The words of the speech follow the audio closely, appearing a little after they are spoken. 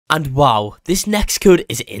And wow, this next code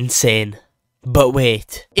is insane. But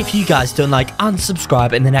wait, if you guys don't like and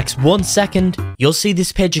subscribe in the next 1 second, you'll see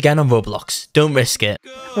this page again on Roblox. Don't risk it.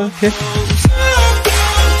 Okay.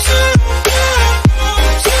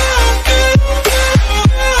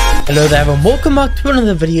 Hello there and welcome back to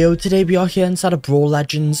another video. Today we are here inside of Brawl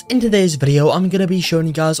Legends. In today's video, I'm going to be showing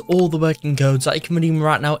you guys all the working codes that you can redeem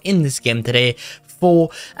right now in this game today for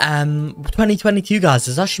 2022, guys.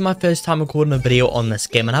 It's actually my first time recording a video on this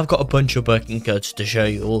game, and I've got a bunch of working codes to show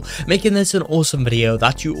you all, making this an awesome video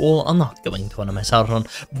that you all are not going to want to miss out on.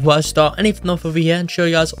 Before I start anything off over here and show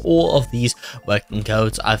you guys all of these working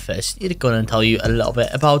codes, I first need to go and tell you a little bit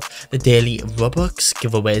about the daily Robux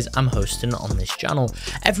giveaways I'm hosting on this channel.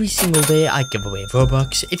 Every single day I give away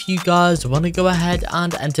Robux. If you guys want to go ahead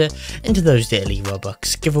and enter into those daily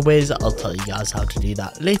Robux giveaways, I'll tell you guys how to do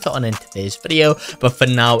that later on in today's video. But for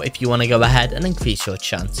now, if you want to go ahead and increase your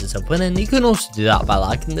chances of winning, you can also do that by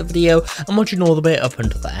liking the video and watching all the way up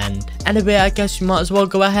until the end. Anyway, I guess you might as well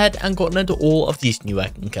go ahead and go into all of these new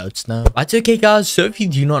working codes now. Right, okay guys, so if you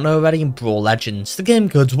do not know already in Brawl Legends, the game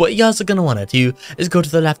codes, what you guys are going to want to do is go to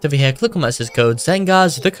the left over here, click on where it says codes, then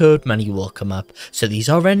guys, the code menu will come up. So these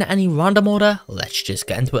are in any random order. Let's just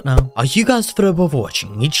get into it now. Are you guys thrilled with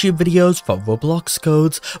watching YouTube videos for Roblox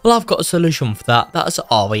codes? Well, I've got a solution for that. That's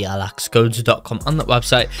ALXcodes.com. On that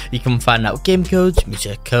website, you can find out game codes,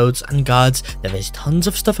 music codes, and guides. There is tons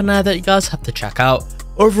of stuff in there that you guys have to check out.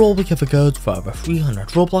 Overall, we cover codes for over 300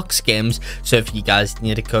 Roblox games, so if you guys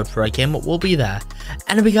need a code for a game, it will be there.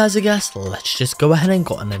 Anyway guys, I guess let's just go ahead and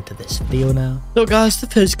get on into this video now. So guys, the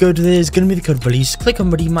first code today is going to be the code release. Click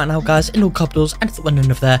on redeem right now guys, in all capitals, and at the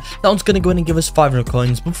end of there, that one's going to go in and give us 500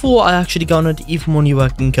 coins. Before I actually go on into even more new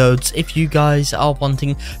working codes, if you guys are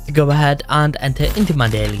wanting to go ahead and enter into my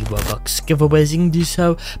daily Robux giveaways, you can do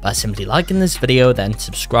so by simply liking this video, then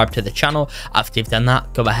subscribe to the channel. After you've done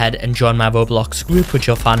that, go ahead and join my Roblox group, which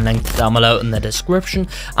you'll find linked down below in the description,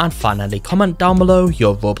 and finally comment down below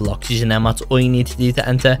your Roblox username. That's all you need to do to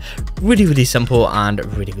enter. Really simple and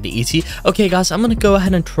really easy. Okay guys, I'm gonna go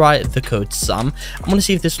ahead and try the code Sam. I'm gonna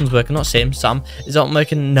see if this one's working. Not same Sam, is that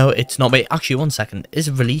working? No, it's not. Wait, actually 1 second, is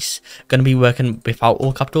release gonna be working without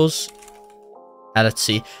all capitals? Let's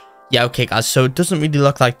see. Yeah, okay guys, so it doesn't really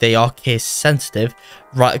look like they are case sensitive.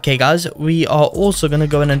 Right, okay guys, we are also gonna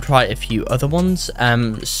go in and try a few other ones.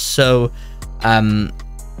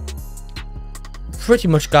 Pretty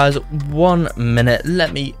much guys, 1 minute,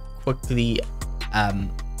 let me quickly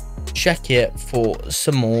check here for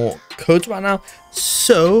some more codes right now.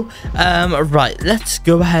 So right, let's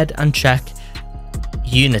go ahead and check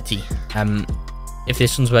Unity, if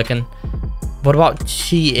this one's working. What about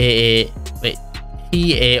TAA? Wait,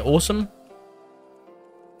 TAA awesome,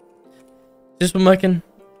 this one working?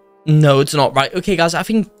 No, it's not. Right, okay guys, I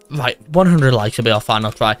think right 100 likes will be our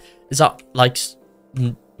final try. Is that likes?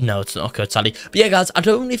 No, it's not a code, sadly. But yeah, guys, I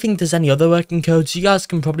don't really think there's any other working codes. You guys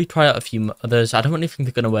can probably try out a few others. I don't really think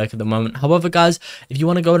they're going to work at the moment. However, guys, if you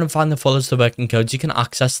want to go in and find the full list of working codes, you can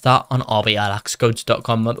access that on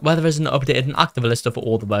ALXcodes.com, where there is an updated and active list of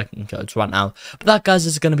all the working codes right now. But that, guys,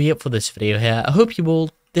 is going to be it for this video here. I hope you all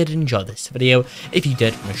did enjoy this video. If you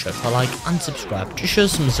did, make sure to like and subscribe to show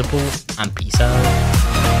some support, and peace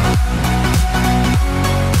out.